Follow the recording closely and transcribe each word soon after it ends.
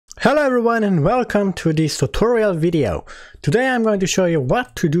Hello everyone and welcome to this tutorial video. Today I'm going to show you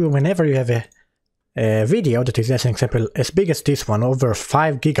what to do whenever you have a video that is, as an example, as big as this one, over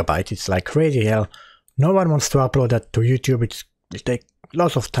 5 GB. It's like crazy hell. No one wants to upload that to YouTube. It takes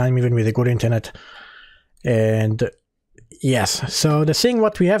lots of time even with a good internet. And yes, so the thing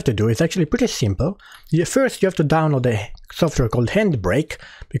what we have to do is actually pretty simple. First you have to download a software called Handbrake,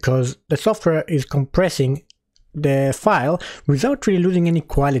 because the software is compressing the file without really losing any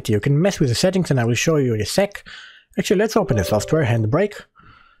quality. You can mess with the settings and I will show you in a sec. Actually, let's open the software, Handbrake.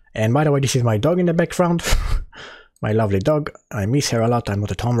 And by the way, this is my dog in the background. My lovely dog. I miss her a lot. I'm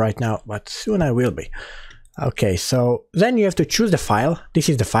not at home right now, but soon I will be. Okay, so then you have to choose the file. This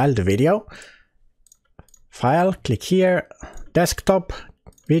is the file, the video. File, click here, desktop,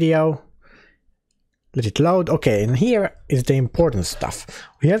 video. Let it load. Okay, and here is the important stuff.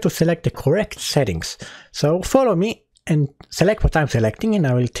 We have to select the correct settings. So follow me and select what I'm selecting and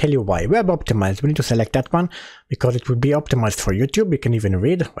I will tell you why. Web optimized, we need to select that one because it will be optimized for YouTube. You can even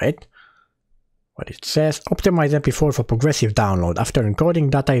read, wait, what it says. Optimize MP4 for progressive download. After encoding,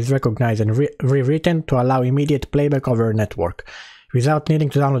 data is recognized and rewritten to allow immediate playback over network without needing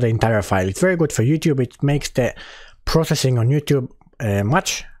to download the entire file. It's very good for YouTube. It makes the processing on YouTube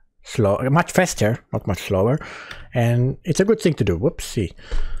much faster, not much slower, and it's a good thing to do. Whoopsie.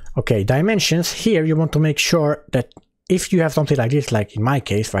 Okay, dimensions. Here you want to make sure that if you have something like this, like in my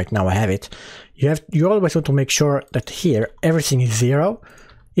case right now I have it, you always want to make sure that here everything is 0.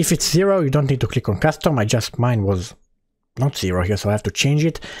 If it's 0, you don't need to click on custom. Mine was not 0 here, so I have to change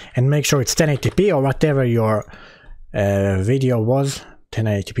it and make sure it's 1080p or whatever your video was.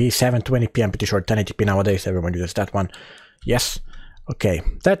 1080p, 720p. I'm pretty sure 1080p nowadays. Everyone uses that one. Yes. Okay,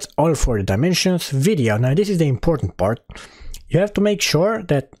 that's all for the dimensions. Video, now this is the important part. You have to make sure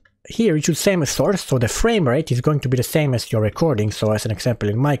that here it should same as source, so the frame rate is going to be the same as your recording. So as an example,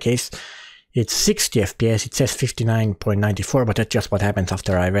 in my case, it's 60 FPS, it says 59.94, but that's just what happens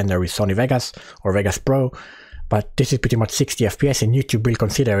after I render with Sony Vegas or Vegas Pro. But this is pretty much 60 FPS and YouTube will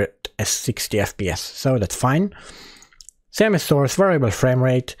consider it as 60 FPS, so that's fine. Same as source, variable frame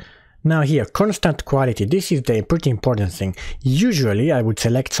rate. Now here, constant quality, this is the pretty important thing. Usually I would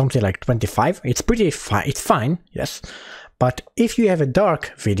select something like 25, it's fine, yes. But if you have a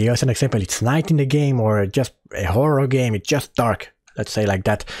dark video, as an example, it's night in the game or just a horror game, it's just dark, let's say like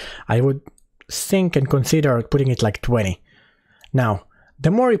that, I would think and consider putting it like 20. Now, the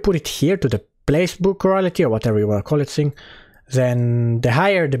more you put it here to the placebook quality or whatever you want to call it thing, then the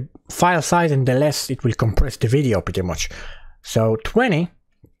higher the file size and the less it will compress the video pretty much. So 20,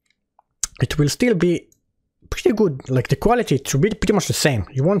 it will still be pretty good, like the quality should be pretty much the same.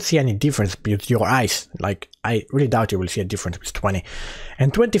 You won't see any difference with your eyes, like I really doubt you will see a difference with 20.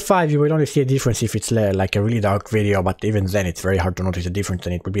 And 25 you will only see a difference if it's like a really dark video, but even then it's very hard to notice a difference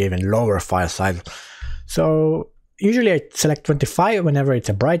and it will be even lower file size. So usually I select 25 whenever it's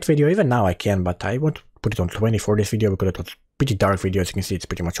a bright video, even now I can, but I won't put it on 20 for this video because it was pretty dark video. As you can see, it's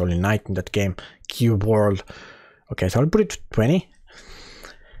pretty much only night in that game, Cube World. Okay, so I'll put it to 20.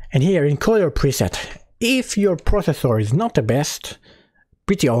 And here, encoder preset. If your processor is not the best,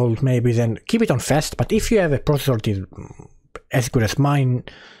 pretty old maybe, then keep it on fast. But if you have a processor that is as good as mine,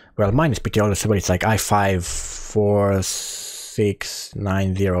 well, mine is pretty old as well. It's like i5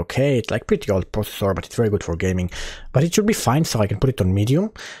 4690K. It's like pretty old processor, but it's very good for gaming. But it should be fine, so I can put it on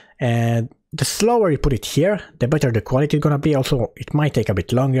medium. And the slower you put it here, the better the quality is gonna be. Also, it might take a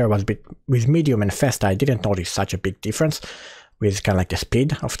bit longer, but with medium and fast, I didn't notice such a big difference with kind of like the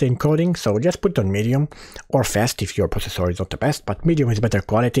speed of the encoding. So just put it on medium or fast if your processor is not the best, but medium is better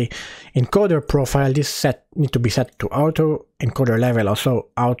quality. Encoder profile, this need to be set to auto. Encoder level also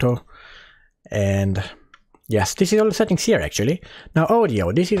auto. And yes, this is all the settings here actually. Now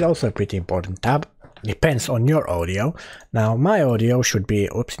audio, this is also a pretty important tab. Depends on your audio. Now my audio should be,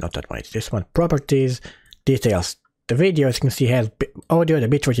 oops, not that one, it's this one, properties, details. The video, as you can see, has audio, the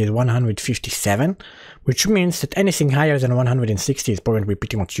bitrate is 157, which means that anything higher than 160 is probably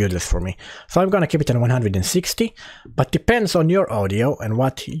pretty much useless for me. So I'm gonna keep it on 160, but depends on your audio and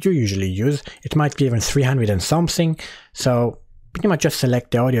what you usually use. It might be even 300 and something, so pretty much just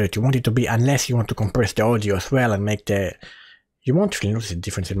select the audio that you want it to be, unless you want to compress the audio as well and make you won't really notice the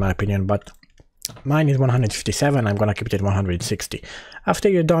difference in my opinion, but mine is 157, I'm gonna keep it at 160. After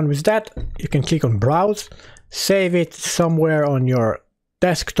you're done with that, you can click on browse, save it somewhere on your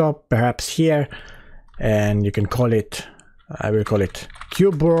desktop, perhaps here, and you can call it, I will call it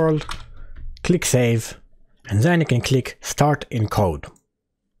Cube World, click save, and then you can click start encode.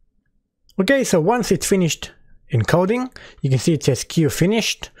 Okay, so once it's finished encoding, you can see it says queue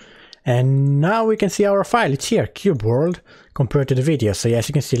finished, And now we can see our file. It's here, cube world, compared to the video. So yes,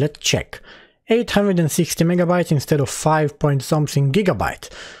 you can see, let's check. 860 megabytes instead of 5 point something gigabyte.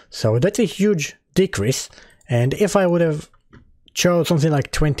 So that's a huge decrease. And if I would have chose something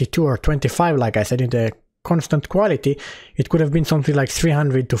like 22 or 25, like I said, in the constant quality, it could have been something like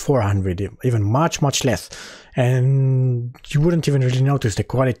 300 to 400, even much less, and you wouldn't even really notice the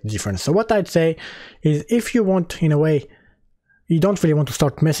quality difference. So what I'd say is, if you want, in a way, you don't really want to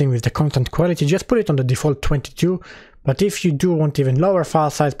start messing with the constant quality, just put it on the default 22. But if you do want even lower file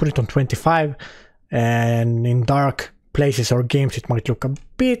size, put it on 25, and in dark places or games it might look a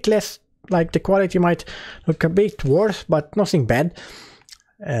bit less, like the quality might look a bit worse, but nothing bad.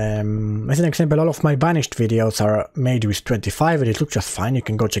 As an example, all of my banished videos are made with 25 and it looks just fine. You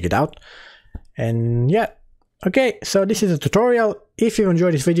can go check it out. And yeah, okay, so this is a tutorial. If you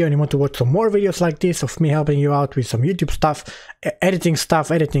enjoyed this video and you want to watch some more videos like this of me helping you out with some YouTube stuff, editing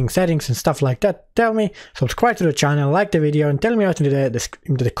settings and stuff like that, tell me. Subscribe to the channel, like the video, and tell me out into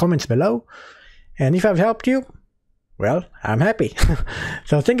the comments below. And if I've helped you, well, I'm happy.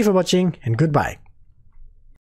 So thank you for watching and goodbye.